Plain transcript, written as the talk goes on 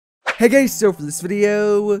Hey guys, so for this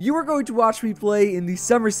video, you are going to watch me play in the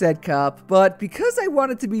Sommerset Cup, but because I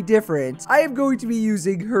want it to be different, I am going to be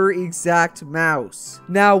using her exact mouse.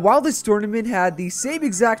 Now, while this tournament had the same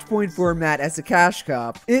exact point format as a Cash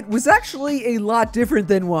Cup, it was actually a lot different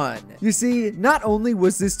than one. You see, not only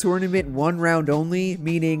was this tournament one round only,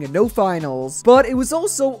 meaning no finals, but it was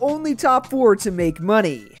also only top 4 to make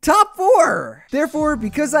money. Top 4! Therefore,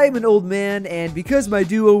 because I am an old man, and because my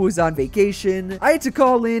duo was on vacation, I had to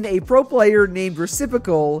call in a pro player named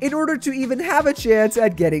Reciprocal in order to even have a chance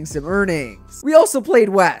at getting some earnings. We also played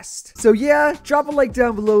West. So yeah, drop a like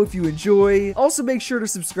down below if you enjoy. Also make sure to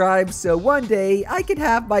subscribe so one day I can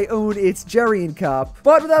have my own itsJerian Cup.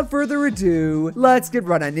 But without further ado, let's get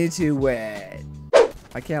running into it.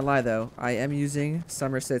 I can't lie though, I am using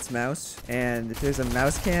Sommerset's mouse, and there's a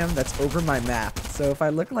mouse cam that's over my map. So if I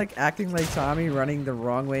look like acting like Tommy running the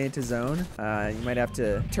wrong way into zone, you might have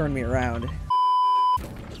to turn me around.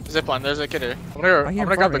 Zipline, there's a kid here. I'm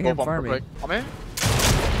gonna grab the gold bomb real quick. I'm in.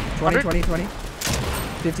 20.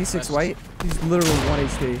 56 nice. White. He's literally 1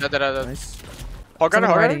 HP. Dead. Nice. Hog runner,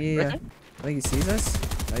 right? Right Yeah. I think he sees us.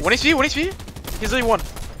 Nice. 1 HP. He's only 1.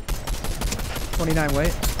 29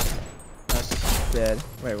 white. Nice. Dead.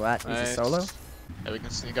 Wait, what? Nice. He's a solo? Yeah, we can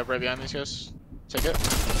sneak up right behind these guys. Take it.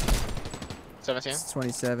 17. It's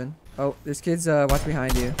 27. Oh, there's kids watch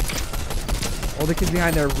behind you. All the kids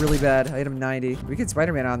behind there are really bad. I hit him 90. We get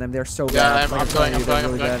Spider-Man on them. They're so bad. Yeah, I'm going.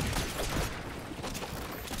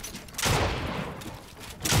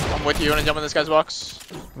 I'm with you. You wanna jump in this guy's box?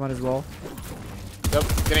 I'm on his wall. Yep,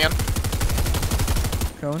 getting in.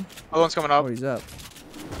 Cone. Other one's coming up. Oh, he's up.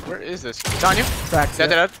 Where is this? It's on you. Cracked.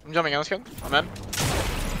 Dead. I'm jumping in this kid. I'm in.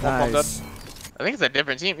 Nice. I think it's a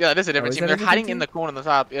different team. Yeah, it is a different team. They're hiding in the cone on the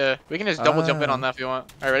top. Yeah, we can just double jump in on that if you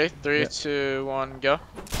want. Alright, ready? 3, 2, 1, go.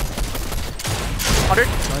 100.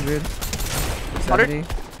 70.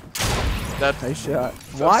 Dead. Nice shot.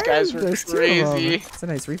 Those guys were crazy. It's a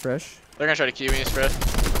nice refresh. They're gonna try to kill me, spread.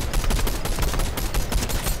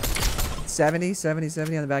 70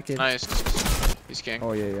 on the back end. Nice. He's king.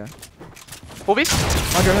 Oh, yeah. Full beast?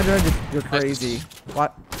 100. You're crazy. Nice.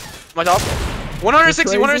 What? My top.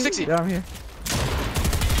 160. Yeah, I'm here.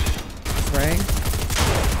 Spraying.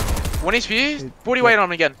 1 HP. 40 weight on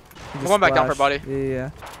him again. I'm going back down for body. Yeah.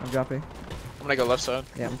 I'm dropping. I'm gonna go left side.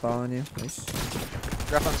 Yeah, I'm following you. Nice.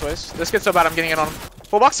 Grab on twice. This kid's so bad, I'm getting it on him.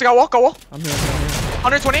 Full box, I got wall. I'm here.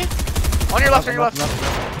 120. On your left, on your left.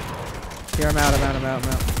 Here, I'm out.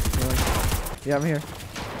 Really. Yeah, I'm here.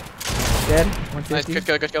 Dead. 150. Nice,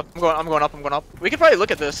 good kill. I'm going up. We could probably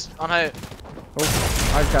look at this on height. Oh,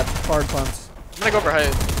 I just got hard pumps. I'm gonna go for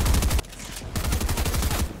height.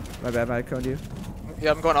 My bad, I coned you.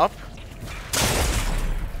 Yeah, I'm going up.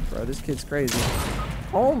 Bro, this kid's crazy.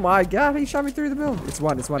 Oh my god, he shot me through the middle. It's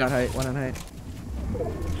one on height.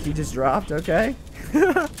 He just dropped, okay.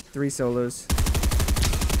 3 solos.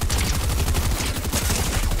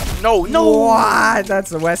 No. What? That's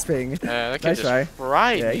the West ping. Yeah, that kid just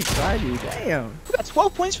fried. Yeah, he fried you. Damn. We got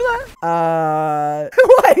 12 points for that?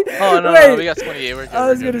 Wait. Oh, no, we got 28. We're good. I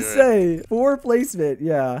was gonna say, 4 placement,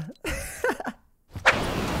 yeah.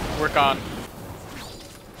 Work on.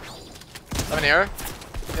 I'm in the air.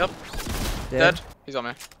 Yep. Dead. He's on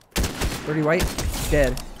me. 30 white.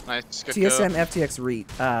 Dead. Nice. Good TSM kill. FTX REIT.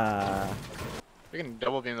 We can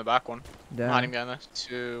double beam the back one. Down. I'm hiding behind this.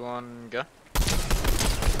 2, 1, go.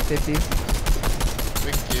 50. We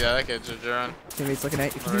can do that. That kid's a Jeran. Teammates looking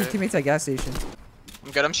at you. If you can teammates at gas station.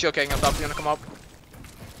 I'm good. I'm shielding up top. You wanna come up?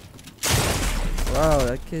 Whoa,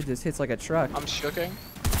 that kid just hits like a truck. I'm shielding.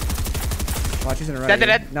 Watch, he's in a right.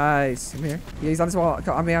 Dead. Nice. I'm here. Yeah, he's on this wall.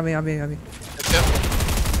 On me. Let's go.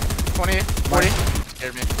 20, 40.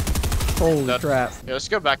 Scared me. Holy Dead. crap. Yeah, let's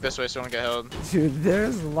go back this way so we don't get held. Dude,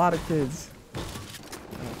 there's a lot of kids.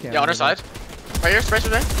 Yeah, on our side. Right here, space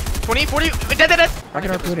right there. 20, 40. Dead. I can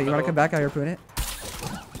harpoon it. You wanna come back? I harpoon it.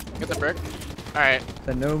 Get the brick. Alright.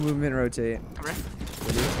 The no movement rotate. Come here.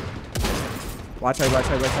 Watch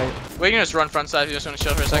height. We can just run front side if you just want to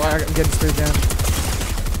chill for a Oh, second. I'm getting sprayed down.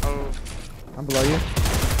 Oh. I'm below you.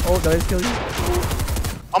 Oh, did I just kill you?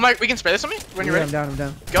 Oh, we can spray this on me when you're ready. I'm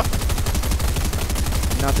down. Go.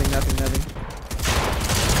 Nothing.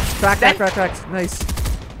 Cracked. Nice.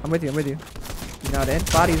 I'm with you. You're not in.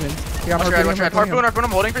 Body's in. Here, I'm Harpoon, I'm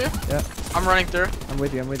holding for you. Yeah. I'm running through. I'm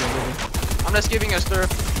with you. I'm just giving us through.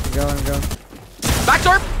 I'm going. Back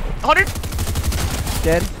door. 100.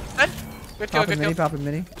 Dead. Good kill. Popping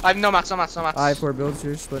mini. I have no max. I have 4 builds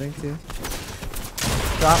here, splitting too.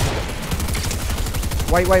 Drop.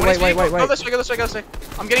 White. Go this way.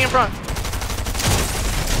 I'm getting in front.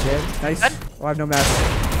 Dead. Nice. Dead. Oh, I have no mask.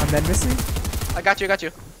 I'm med missing. I got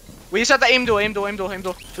you. We just have to aim duel, aim duel, aim duel, aim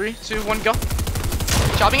duel. 3, 2, 1, go.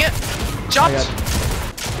 Chopping it. Chopped.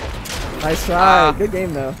 Nice try. Good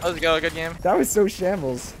game though. Let's go. Good game. That was so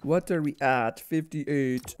shambles. What are we at?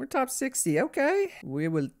 58. We're top 60. Okay. We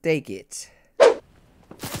will take it. Oh,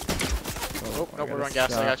 no, we're going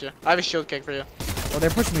gas. I got you. I have a shield kick for you. Oh,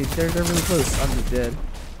 they're pushing me. They're really close. I'm just dead.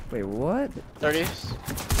 Wait, what? 30. Just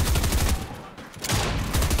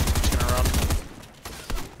gonna run.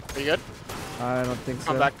 Are you good? I don't think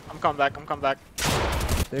so. I'm coming back.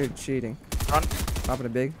 They're cheating. Run. Popping a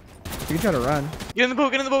big. You can try to run. Get in the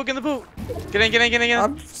boat. Get in. Get in.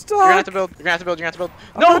 I'm stuck. You're gonna have to build.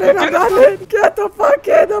 No! I'm not in. Get the fuck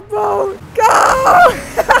in the boat. Go!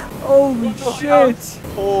 Holy shit.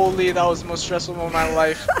 Holy, that was the most stressful moment of my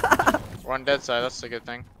life. We're on dead side. That's a good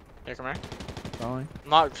thing. Here, come here. Falling. I'm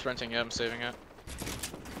not sprinting yet. I'm saving it.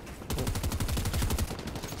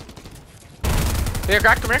 Here,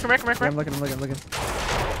 crack. Come here. Yeah, I'm looking.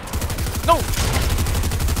 No!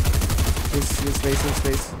 Use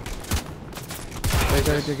space.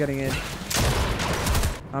 They're getting in.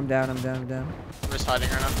 I'm down. I'm just hiding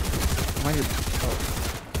right now.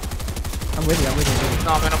 I'm with you.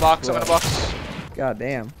 No, I'm in a box. God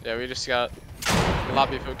damn. Yeah, we just got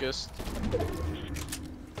lobby focused.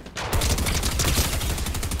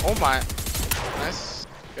 Oh my. Nice.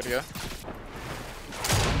 Good to go.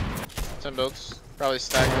 10 builds. Probably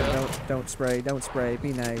stack it. Don't spray.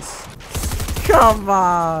 Be nice. Come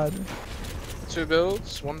on. 2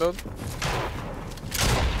 builds. 1 build.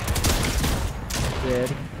 Dead.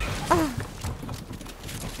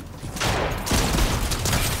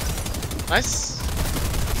 Nice.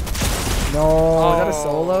 No, oh. Is that a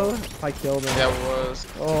solo? I killed him. Yeah, it was.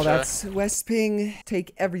 Oh, that's West Ping.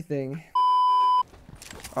 Take everything.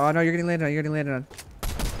 Oh no, you're getting landed on.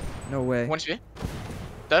 No way. 1 HP.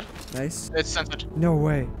 Dead. Nice. It's censored. No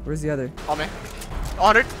way. Where's the other? On me.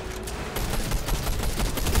 100.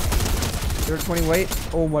 20 weight.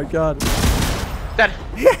 Oh my god. Dead.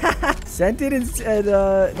 Sent it and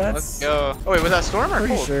that's. Let's go. Oh wait, was that storm or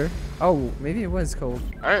pretty cold? Sure. Oh, maybe it was cold.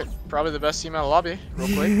 Alright, probably the best team out of the lobby.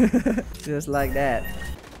 Real quick. Just like that.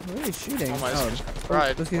 Who are they shooting? Oh my, oh.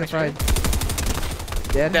 fried. Let's get fried.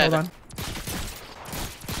 Dead. Hold on.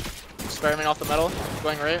 Experiment off the metal.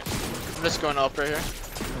 Going right. I'm just going up right here.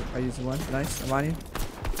 I used one. Nice. I'm on you.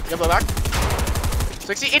 Yep, go back.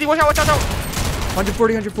 60, 80. Watch out.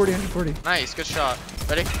 140. Nice, good shot.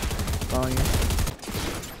 Ready? Following you.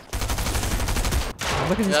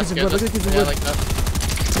 Look at Yeah, this piece of wood. Look at this piece of wood. like that.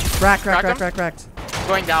 Cracked.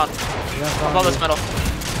 Going down. Yeah, above this metal.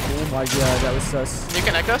 Oh my god, that was sus. Can you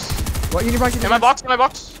connect us? What? You need box? In my box.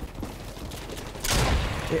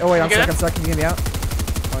 Oh wait, I'm stuck. Can you get me out?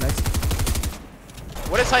 Oh, nice.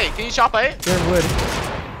 What is height? Can you chop height? They're in wood.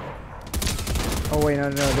 Oh wait, no.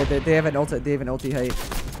 They have an ulti height.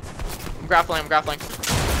 I'm grappling.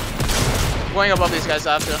 Going above these guys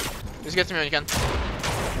after. Just get to me when you can.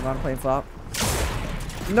 I'm on playing flop.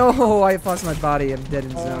 No, I lost my body. I'm dead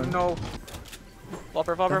in zone. Oh no.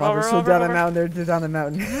 Flopper. So down the mountain. They're down the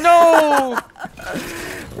mountain. No!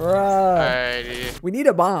 Alrighty. We need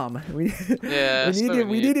a bomb. Yeah.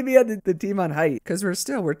 we need to be on the team on height. Because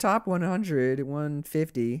we're top 100,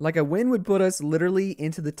 150. Like a win would put us literally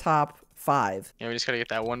into the top 5. Yeah, we just gotta get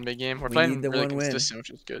that one big game. We're playing need the really one win. consistent,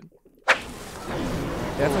 which is good.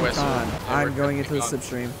 Definitely con. Yeah, I'm going into the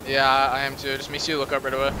slipstream. Yeah, I am too. Just makes you look up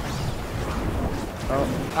right away. Oh.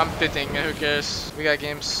 I'm pitting. Who cares? We got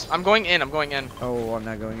games. I'm going in. Oh, I'm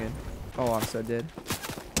not going in. Oh, I'm so dead.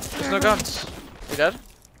 There's no guns. You dead?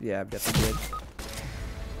 Yeah, I'm definitely dead.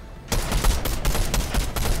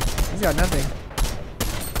 He's got nothing.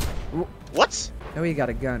 What? No, he got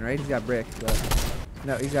a gun, right? He's got brick, but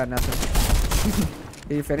no, he's got nothing.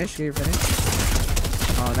 Get your finish.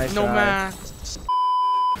 Oh, nice No try. man.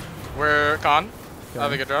 We're con. I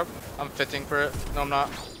have a good drop. I'm fitting for it. No, I'm not.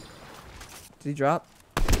 Did he drop?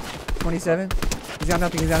 27. He's got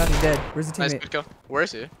nothing. Dead. Where's the teammate? Nice, good kill. Where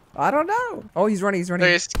is he? I don't know. Oh, he's running. There he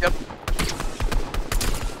is. Yep.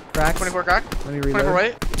 Cracked. 24 crack. Let me reload. 24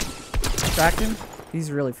 weight. Cracked him.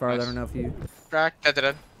 He's really far. Nice. I don't know if you. Crack.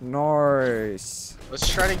 Dead. Nice. Let's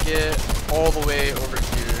try to get all the way over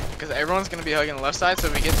here. Because everyone's going to be hugging the left side, so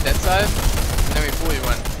we get dead side, and then we fully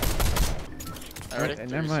win. Alright,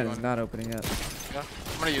 and never mind, it's not opening up. Yeah.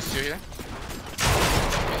 I'm going to use 2 here.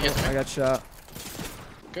 I got shot.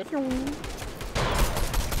 Good.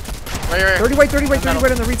 Right. 30 weight on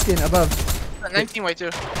the reed skin above. 19 weight too.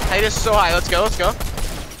 Height is so high. Let's go. Come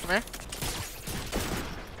here.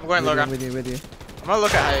 I'm going low ground. With you. I'm gonna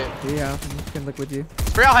look at height. Yeah, I can look with you.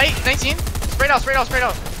 Spray out height. 19. Sprayed out.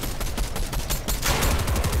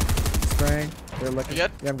 Spraying. They're looking. You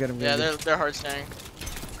good? Yeah, I'm good. Yeah, they're hard staring.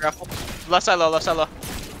 Grapple. Left side low, left side low.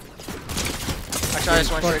 Actually, I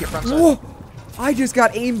just went straight to front side. Whoa! I just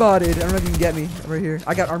got aimbotted. I don't know if you can get me. Right here.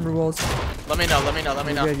 I got armor walls. Let me know, let me know, let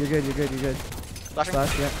me know. You're good, you're good, you're good. Flashing.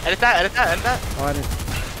 Flash, yeah. Edit that, edit that, edit that. Oh, I didn't.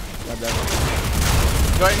 Got that.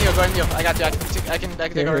 Go ahead and heal, go ahead and heal. I got you, I can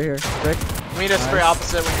take over. Here. Rick. We need to spray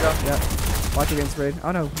opposite when you go. Yeah. Watch you getting sprayed.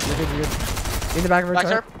 Oh no, you're good, you're good. In the back of our Back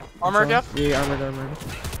truck. Armor, yeah? Yeah, armored.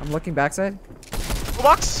 I'm looking backside. Full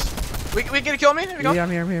box. We gonna kill me? Here we go. Yeah, I'm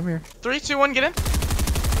here. 3, 2, 1, get in.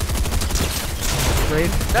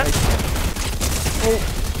 Sprayed. Dead. Nice. Oh,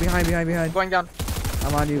 behind. Going down.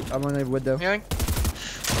 I'm on you. I'm on the wood though. Healing.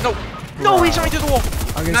 No. No, he shot me through the wall.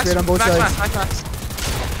 I'm getting sprayed on both sides. Max.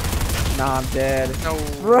 Nah, I'm dead. No.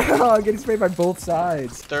 Bro, I'm getting sprayed by both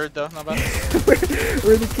sides. Third though, not bad.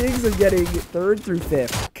 We're the kings of getting 3rd through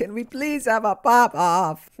 5th. Can we please have a pop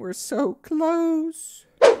off? We're so close.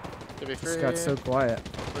 To be free. Just got so quiet.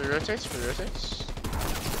 Free rotates.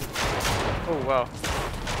 Oh wow.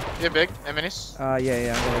 You big? And minis? Yeah, I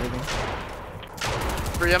got everything.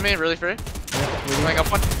 Free on me, really free. Yeah, Going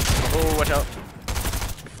up one. Oh, watch out.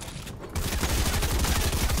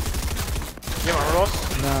 You have armor rolls?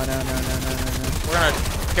 No. We're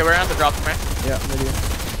gonna have to drop them, right? Yeah, with you.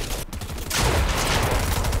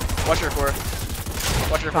 Watch your core.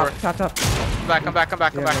 Top. Come back.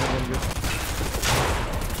 Yeah,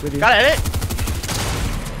 with you. Gotta hit it!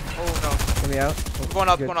 Oh no. Get me out. Oh, Going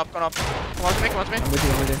up. good. Come on to me. I'm with you.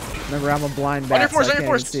 Remember, I'm a blind On bat, your force, so I on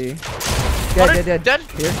your can't force. even see. Dead. Dead?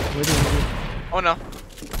 Here, with you. Oh no.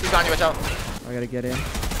 He's on you, watch out. I gotta get in.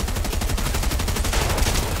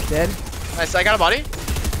 Dead. Nice, I got a body.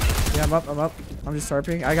 Yeah, I'm up. I'm just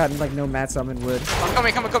harping. I got like no mats, I'm in wood. I'm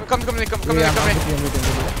coming. Come Yeah, I'm with you.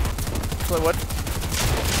 Play wood.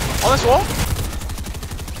 On this wall.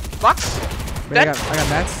 Box. Wait, I Dead. got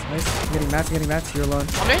mats. Nice. I'm getting mats. You're alone.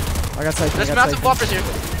 On me. I got sight. There's mats and buffers here.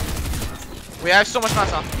 We have so much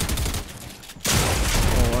mats now.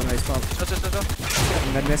 Oh, nice pump. Chill.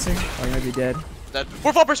 Am I missing? Oh, you might be dead. Dead.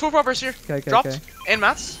 4 floppers here. Okay. Dropped. And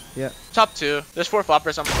mats. Yeah. Top 2. There's 4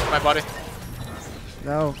 floppers on my body.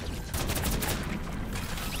 No.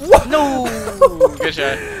 No. Good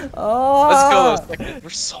shot. Oh. Let's go. We're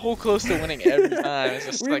so close to winning every time. It's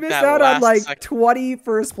just We like missed that out on last like second. 20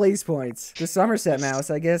 first place points. The Sommerset mouse,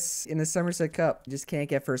 I guess, in the Sommerset Cup, you just can't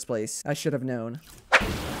get first place. I should have known.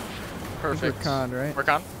 Perfect. We're con, right? We're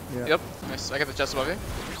con? Yeah. Yep. Nice. I got the chest above you.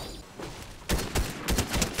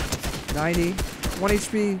 90. 1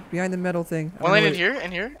 HP behind the metal thing. One lane in here.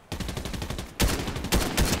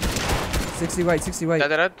 60 white.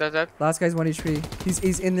 Dead. Last guy's 1 HP.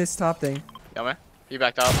 He's in this top thing. Yeah, man. He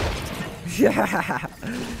backed out. Yeah.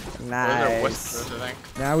 Nice. Whispers, I think.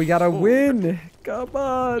 Now we gotta win. Come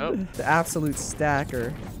on. Nope. The absolute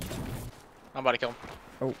stacker. I'm about to kill him.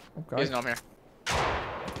 Oh, okay. He doesn't know I'm here.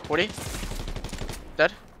 40.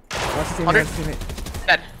 Dead. Watch the teammate, 100. watch the teammate.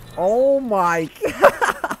 Dead. Oh my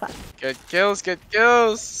god. Good kills.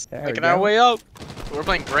 There Making we our go. way up. We're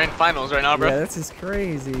playing grand finals right now, bro. Yeah, this is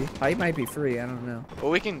crazy. Height might be free. I don't know. What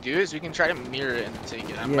we can do is we can try to mirror it and take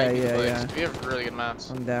it. That Yeah, might be yeah, close. yeah. We have really good maps.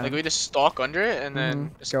 I'm down. Like we just stalk under it and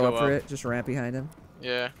then just go up for it. Just ramp behind him.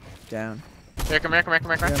 Yeah. Down. Here, come here. Yeah, maybe.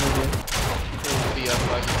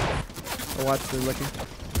 Oh, watch, they're looking.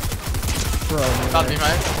 Bro, man. Not me,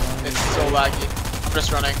 mate. It's so laggy. I'm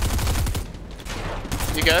just running.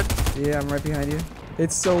 You good? Yeah, I'm right behind you.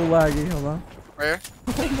 It's so laggy. Hold on. Right here?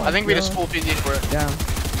 Oh I think we just God. full PD for it. Down.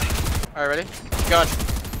 Alright, ready? Go.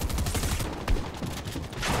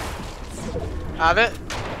 Have it.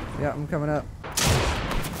 Yeah, I'm coming up.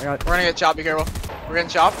 I got. We're gonna get chopped. Be careful. We're getting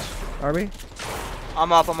chopped. Are we?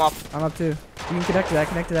 I'm up. I'm up too. You can connect to that.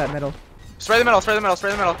 Connect to that metal. Spray the metal. Yeah.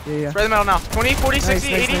 Spray the metal now. 20, 40,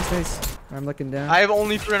 60, 80. Nice. I'm looking down. I have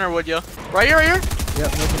only 300 wood, yo. Right here. Yep,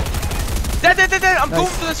 looking. Dead. I'm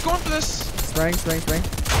Nice. going for this. Spraying.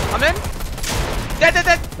 I'm in.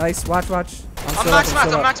 Dead. Nice. Watch. I'm still max up, mats. still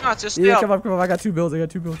I'm up. max mats. Just stay Yeah, up. come up. I got two builds.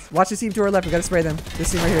 Watch this team to our left. We gotta spray them.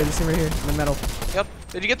 This team right here. In the metal. Yep.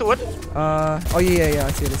 Did you get the wood? Oh yeah.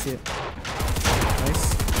 I see it.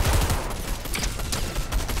 Nice.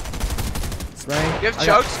 Spraying. You have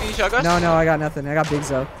chugs? Can you chug us? No, I got nothing. I got bigs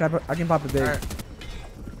though. I can pop a big. Alright.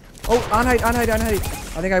 Oh, on height. I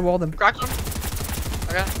think I walled him. Cracked one.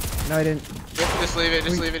 Okay. No, I didn't. Just leave it.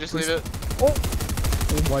 Just leave it. Oh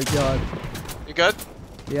my god. You good?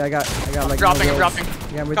 Yeah, I got I'm like. dropping. no I'm rolls. dropping.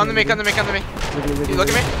 Yeah, I'm with Come you, to me. with you. With You look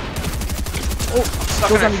at me? Oh, Stuck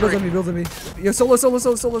builds in on a tree. me. Yo,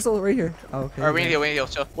 solo, right here. Oh, okay. Alright, we need to heal.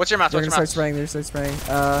 Chill. What's your match? They're gonna start spraying.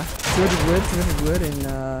 200 wood,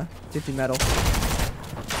 and 50 metal.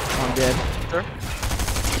 Oh, I'm dead. Sure.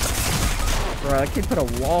 Bro, that kid put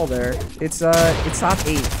a wall there. It's top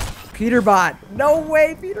 8. Peterbot. No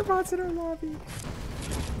way, Peterbot's in our lobby.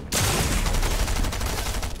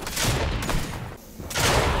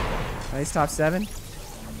 Nice, top 7.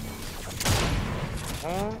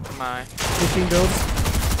 Oh my. 15 builds.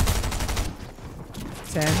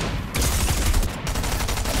 10.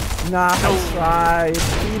 Nice try.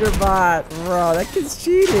 Peterbot. Bro, that kid's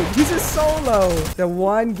cheating. He's a solo. The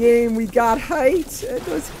one game we got height. And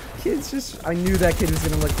those kids just... I knew that kid was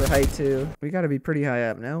going to look for height too. We got to be pretty high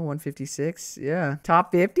up, no? 156? Yeah.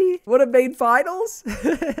 Top 50? Would have made finals?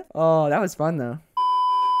 Oh, that was fun though.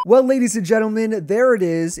 Well, ladies and gentlemen, there it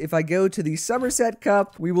is. If I go to the Sommerset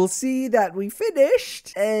Cup, we will see that we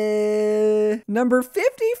finished number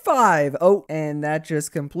 55. Oh, and that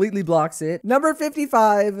just completely blocks it. Number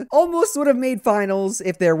 55. Almost would have made finals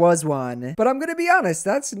if there was one. But I'm going to be honest,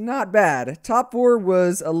 that's not bad. Top 4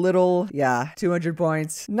 was a little, yeah, 200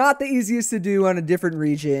 points. Not the easiest to do on a different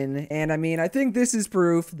region. And I mean, I think this is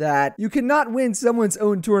proof that you cannot win someone's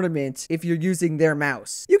own tournament if you're using their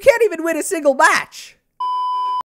mouse. You can't even win a single match.